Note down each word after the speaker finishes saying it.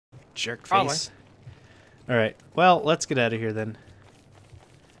Jerk Probably. face. Alright, well, let's get out of here then.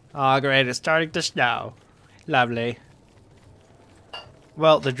 Oh, great, it's starting to snow. Lovely.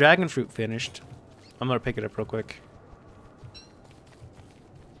 Well, the dragon fruit finished. I'm gonna pick it up real quick.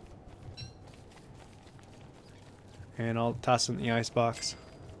 And I'll toss it in the ice box.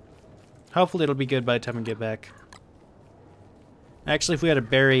 Hopefully it'll be good by the time we get back. Actually, if we had a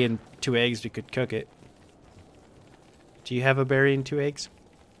berry and 2 eggs, we could cook it. Do you have a berry and 2 eggs?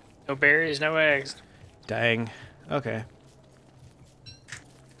 No berries, no eggs. Dang. Okay.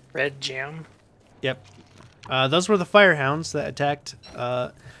 Red gem. Yep. Those were the firehounds that attacked.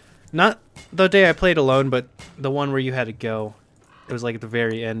 Not the day I played alone, but the one where you had to go. It was like at the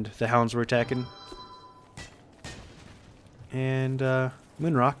very end. The hounds were attacking. And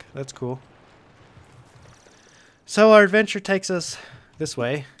Moonrock. That's cool. So our adventure takes us this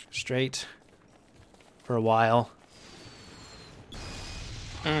way, straight, for a while.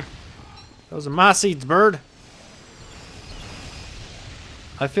 Those are my seeds, bird.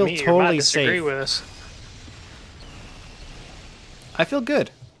 I feel Me, you might totally disagree safe. with us. I feel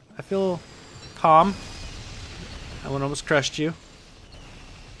good. I feel calm. I would almost crushed you.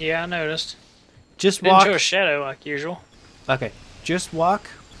 Yeah, I noticed. Just Didn't walk. show a shadow like usual. Okay, just walk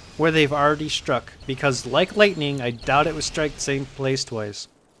where they've already struck, because like lightning, I doubt it would strike the same place twice.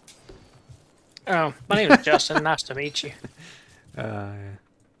 Oh, my name is Justin. Nice to meet you. Yeah.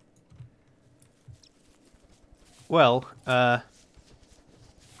 Well, I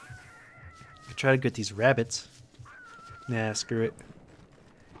try to get these rabbits. Nah, screw it.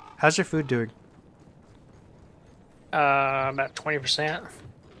 How's your food doing? About 20%.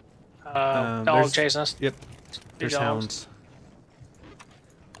 Dog there's- chasing us. Yep, Two there's dogs. hounds.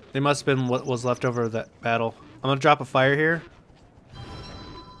 They must have been what was left over of that battle. I'm gonna drop a fire here.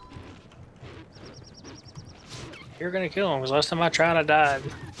 You're gonna kill him because last time I tried, I died.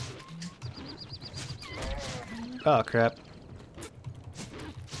 Oh crap.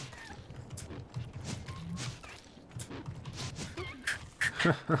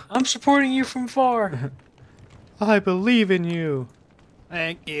 I'm supporting you from far. I believe in you.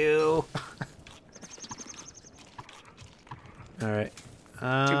 Thank you. Alright. 2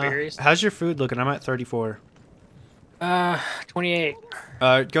 berries. How's your food looking? I'm at 34. 28.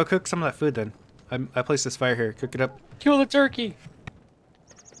 Go cook some of that food then. I placed this fire here. Cook it up. Kill the turkey.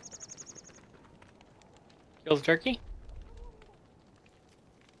 Kill the turkey?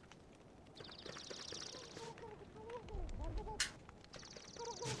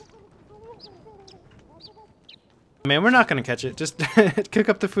 Man, we're not gonna catch it. Just cook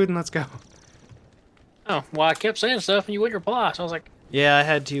up the food and let's go. Oh, well, I kept saying stuff and you wouldn't reply, so I was like, Yeah, I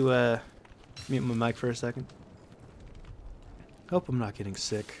had to mute my mic for a second. Hope I'm not getting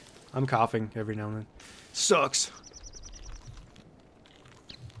sick. I'm coughing every now and then. Sucks.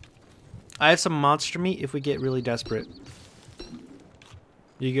 I have some monster meat if we get really desperate.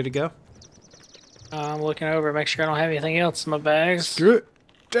 You good to go? I'm looking over, make sure I don't have anything else in my bags. Screw it.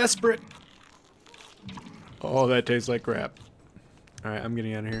 Desperate. Oh, that tastes like crap. Alright, I'm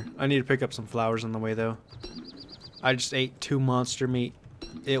getting out of here. I need to pick up some flowers on the way, though. I just ate 2 monster meat.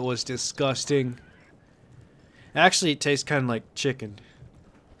 It was disgusting. Actually, it tastes kind of like chicken.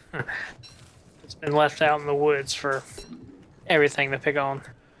 It's been left out in the woods for everything to pick on.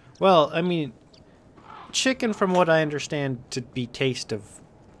 Well, I mean, chicken, from what I understand, to be taste of...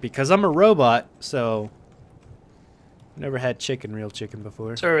 Because I'm a robot, so... Never had chicken, real chicken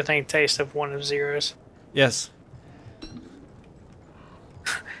before. So everything tastes of 1 of zeros. Yes.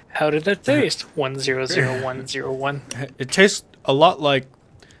 How did that taste? 100101. It tastes a lot like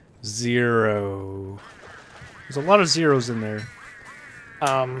 0. There's a lot of zeros in there.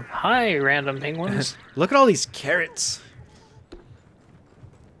 Hi, random penguins. Look at all these carrots.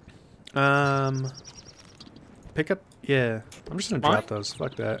 Pick up... Yeah. I'm just gonna drop Mine? those.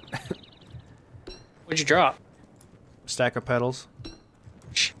 Fuck that. What'd you drop? Stack of petals.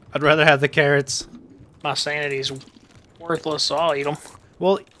 I'd rather have the carrots. My sanity's worthless, so I'll eat them.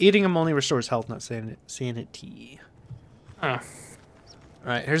 Well, eating them only restores health, not sanity. Oh.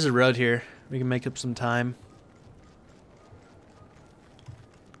 Alright, here's a road here. We can make up some time.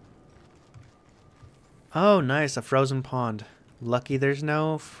 Oh, nice. A frozen pond. Lucky there's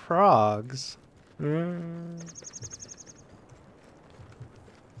no frogs.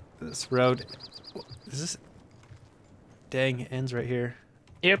 This road... Is this... Dang, it ends right here.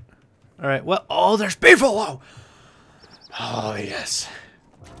 Yep. Alright, well... Oh, there's Beefalo! Oh, yes.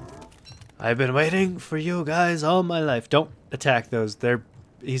 I've been waiting for you guys all my life. Don't attack those.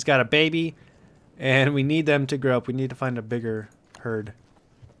 He's got a baby, and we need them to grow up. We need to find a bigger herd.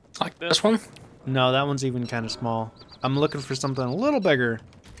 Like this one? No, that one's even kind of small. I'm looking for something a little bigger.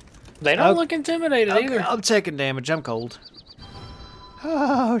 They don't look intimidated Okay, either. I'm taking damage. I'm cold.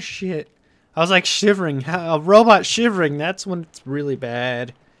 Oh, shit. I was like shivering. A robot shivering. That's when it's really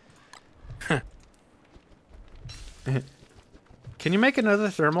bad. Can you make another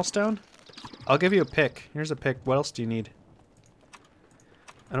thermal stone? I'll give you a pick. Here's a pick. What else do you need?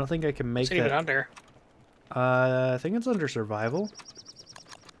 I don't think I can make It's even that. under. I think it's under survival.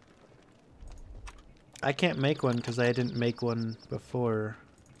 I can't make one because I didn't make one before.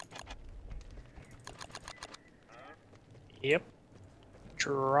 Yep.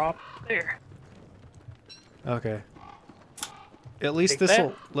 Drop there. Okay. At least Take this that.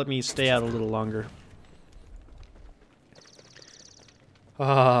 will let me stay out a little longer.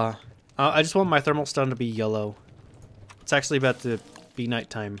 I just want my thermal stone to be yellow. It's actually about to be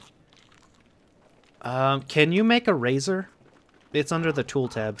nighttime. Can you make a razor? It's under the tool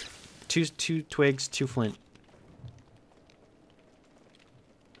tab. Two twigs, 2 flint.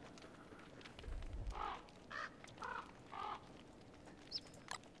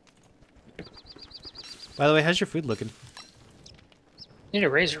 By the way, how's your food looking? Need a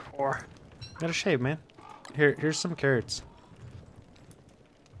razor for. Gotta shave, man. Here's some carrots.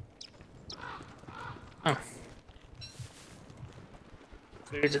 Oh.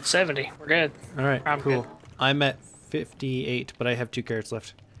 Food's at 70. We're good. Alright, I'm cool. good. I'm at 58, but I have 2 carrots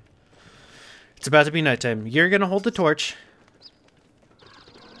left. It's about to be nighttime. You're gonna hold the torch.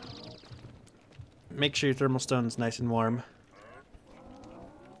 Make sure your thermal stone's nice and warm.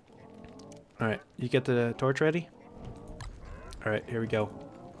 Alright, you get the torch ready? Alright, here we go.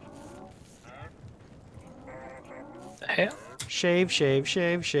 The hell? Shave, shave,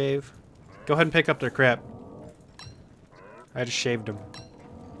 shave, shave. Go ahead and pick up their crap. I just shaved them.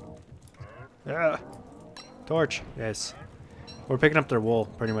 Ah. Torch, yes. We're picking up their wool,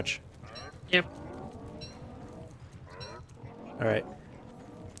 pretty much. Yep. Alright.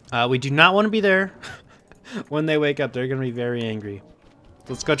 We do not want to be there. When they wake up, they're going to be very angry.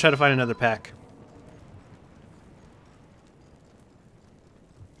 Let's go try to find another pack.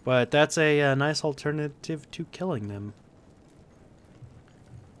 But that's a nice alternative to killing them.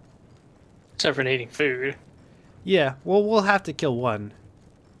 Except for needing food. Yeah, well, we'll have to kill one.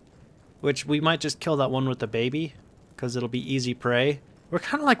 Which we might just kill that one with the baby, because it'll be easy prey. We're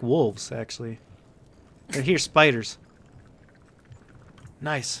kind of like wolves, actually. And here's spiders.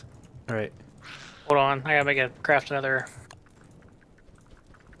 Nice. Alright. Hold on. I gotta craft another.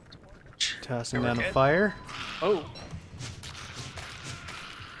 Tossing down a fire. Oh.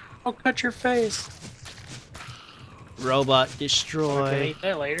 I'll cut your face. Robot I can destroy. eat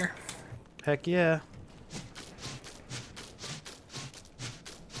that later. Heck yeah.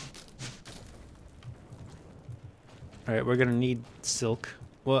 Alright, we're gonna need silk.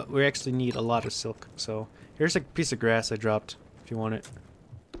 Well, we actually need a lot of silk, so here's a piece of grass I dropped, if you want it.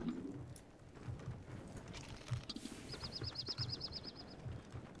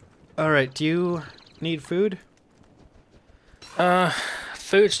 Alright, do you need food?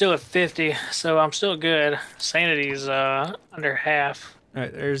 Food's still at 50, so I'm still good. Sanity's under half.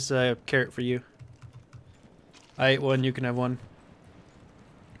 Alright, there's a carrot for you. I ate one, you can have one.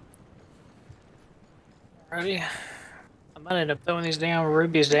 Alrighty. I might end up throwing these down,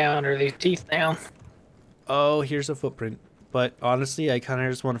 rubies down, or these teeth down. Oh, here's a footprint. But honestly, I kind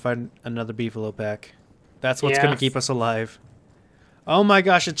of just want to find another beefalo pack. That's what's Yeah. going to keep us alive. Oh my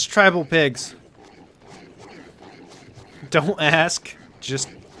gosh, it's tribal pigs. Don't ask, just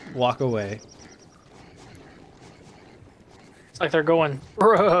walk away. It's like they're going,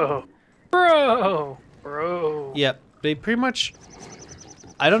 bro, bro, bro. Yep, they pretty much...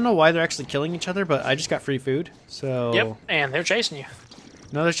 I don't know why they're actually killing each other, but I just got free food, so... Yep, and they're chasing you.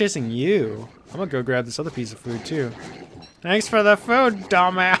 No, they're chasing you. I'm gonna go grab this other piece of food, too. Thanks for the food,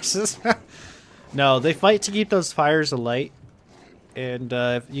 dumbasses! No, they fight to keep those fires alight. And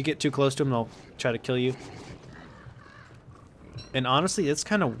if you get too close to them, they'll try to kill you. And honestly, it's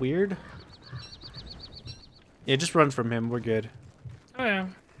kind of weird. Yeah, just run from him. We're good. Oh, yeah.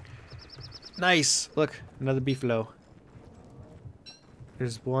 Nice! Look, another beefalo.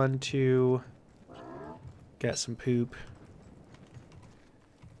 There's 1, 2... Got some poop.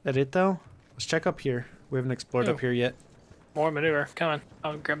 That it, though? Let's check up here. We haven't explored Oh. up here yet. More manure. Come on.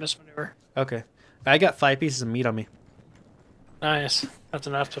 I'll grab this manure. Okay. I got 5 pieces of meat on me. Nice. That's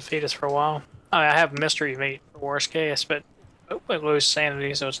enough to feed us for a while. I have mystery meat for worst case, but hopefully I lose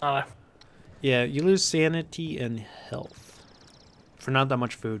sanity, so it's not a... Yeah, you lose sanity and health. For not that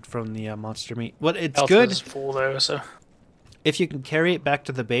much food from the monster meat. Well, it's Health good is full, though, so... if you can carry it back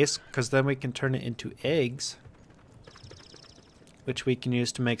to the base, because then we can turn it into eggs. Which we can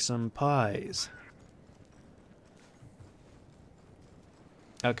use to make some pies.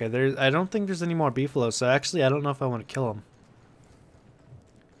 Okay, there. I don't think there's any more beefalo, so actually I don't know if I want to kill them.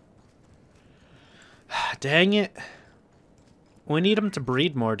 Dang it. We need them to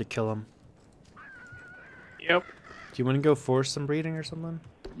breed more to kill them. Yep. Do you want to go force some breeding or something?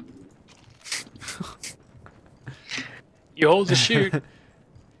 You hold the shoot.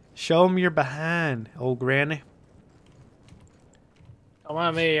 Show them your behind, old granny. Don't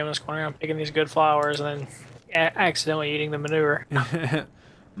mind me. I'm just going around picking these good flowers and then accidentally eating the manure.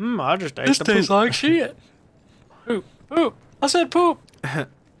 I just ate This the tastes poop. like shit. Poop. Poop. I said poop.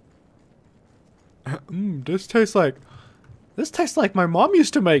 This tastes like... This tastes like my mom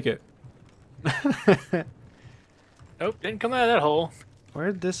used to make it. Nope, didn't come out of that hole.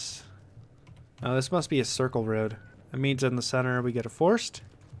 Where'd this... Oh, this must be a circle road. That means in the center we get a forest.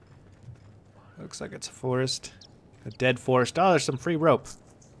 Looks like it's a forest. A dead forest. Oh, there's some free rope.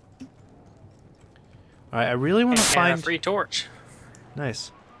 Alright, I really want to find... a free torch.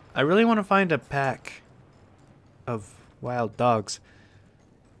 Nice. I really want to find a pack of wild dogs.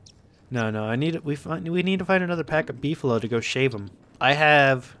 No, I need we need to find another pack of beefalo to go shave them. I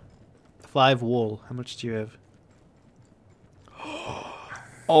have 5 wool. How much do you have?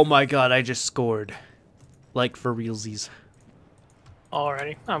 Oh my god, I just scored. Like for realsies.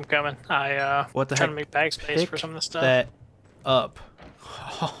 Alrighty, I'm coming. What the trying heck? to make bag space Pick for some of the stuff. that up.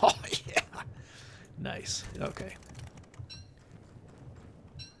 Oh yeah. Nice. Okay.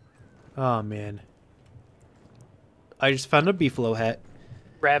 Oh man. I just found a beefalo hat.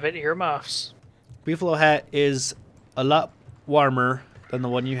 Rabbit earmuffs. Beefalo hat is a lot warmer than the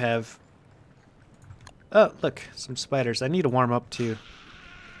one you have. Oh, look, some spiders. I need to warm up too.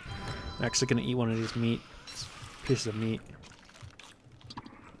 I'm actually gonna eat one of these pieces of meat.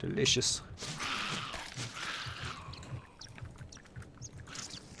 Delicious.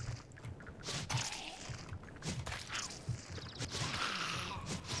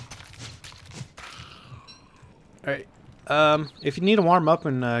 Alright. If you need to warm up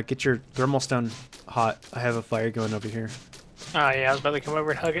and get your thermal stone hot, I have a fire going over here. Oh yeah, I was about to come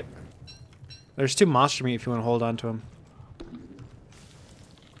over and hug it. There's 2 monster meat if you want to hold on to them.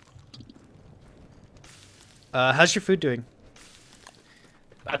 How's your food doing?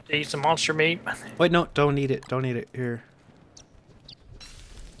 About to eat some monster meat. Wait, no, don't eat it. Don't eat it. Here.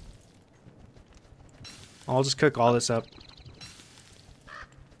 I'll just cook all this up.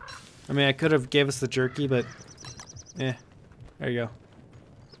 I mean, I could have gave us the jerky, but... Eh. There you go.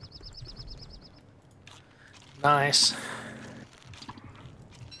 Nice.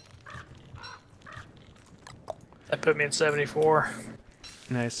 That put me at 74.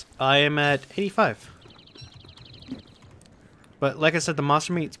 Nice. I am at 85. But like I said, the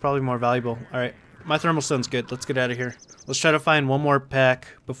monster meat's probably more valuable. Alright, my thermal stone's good. Let's get out of here. Let's try to find one more pack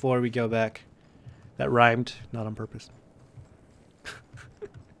before we go back. That rhymed, not on purpose.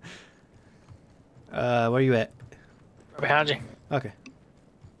 Where are you at? Right behind you. Okay.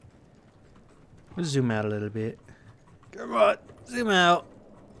 Let's zoom out a little bit. Come on, zoom out.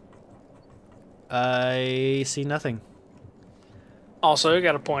 I see nothing. Also,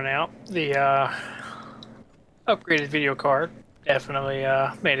 got to point out the upgraded video card definitely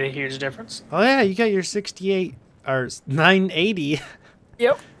made a huge difference. Oh yeah, you got your 68 or 980.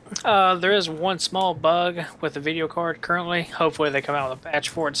 Yep. There is one small bug with the video card currently. Hopefully they come out with a patch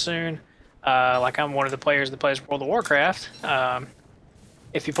for it soon. Like I'm one of the players that plays World of Warcraft.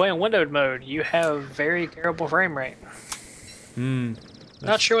 If you play in windowed mode, you have very terrible frame rate.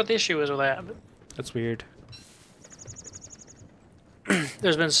 Not sure what the issue is with that, but That's weird.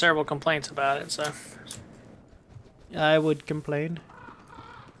 there's been several complaints about it, so... I would complain.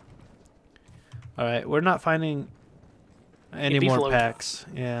 Alright, we're not finding any more packs.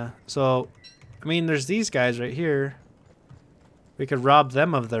 Yeah. So, I mean, there's these guys right here. We could rob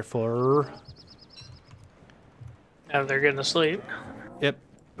them of their fur. Now they're getting asleep. Yep.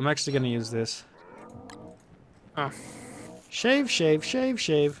 I'm actually going to use this. Oh. Shave, shave, shave,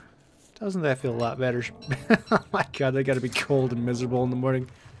 shave. Doesn't that feel a lot better? Oh my god, they got to be cold and miserable in the morning.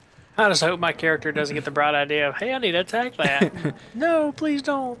 I just hope my character doesn't get the bright idea of, hey, I need to attack that. No, please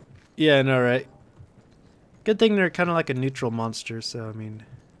don't. Yeah, I know, right? Good thing they're kind of like a neutral monster, so, I mean...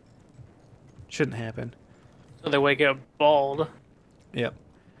 Shouldn't happen. So they wake up bald. Yep.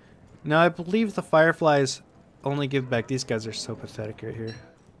 Now, I believe the fireflies only give back... These guys are so pathetic right here.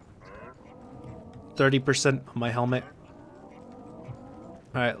 30% on my helmet.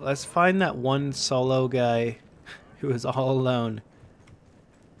 Alright, let's find that one solo guy who is all alone.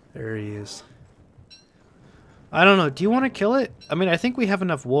 There he is. I don't know. Do you want to kill it? I mean, I think we have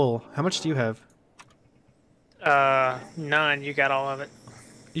enough wool. How much do you have? None. You got all of it.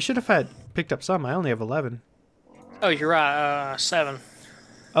 You should have picked up some. I only have 11. Oh, you're right. 7.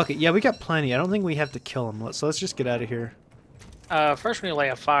 Okay, yeah, we got plenty. I don't think we have to kill them. So let's just get out of here. First we need to lay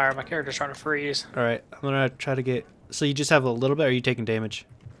a fire. My character's trying to freeze. All right, I'm gonna try to get. So you just have a little bit, or are you taking damage?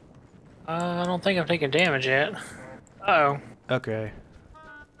 I don't think I'm taking damage yet. Uh-oh. Okay.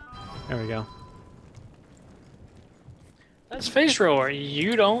 There we go. That's face roller.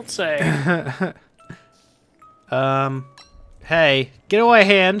 You don't say. Hey, get away,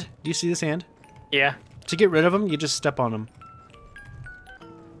 hand. Do you see this hand? Yeah. To get rid of them, you just step on them.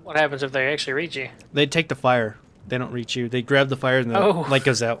 What happens if they actually reach you? They take the fire. They don't reach you. They grab the fire and the light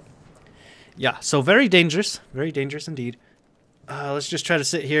goes out. Yeah, so very dangerous. Very dangerous indeed. Let's just try to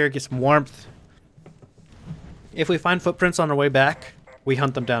sit here, get some warmth. If we find footprints on our way back, we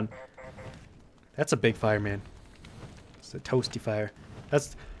hunt them down. That's a big fire, man. It's a toasty fire.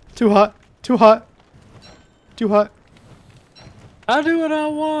 That's too hot. Too hot. Too hot. I do what I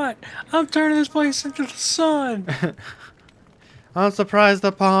want. I'm turning this place into the sun. I'm surprised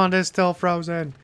the pond is still frozen.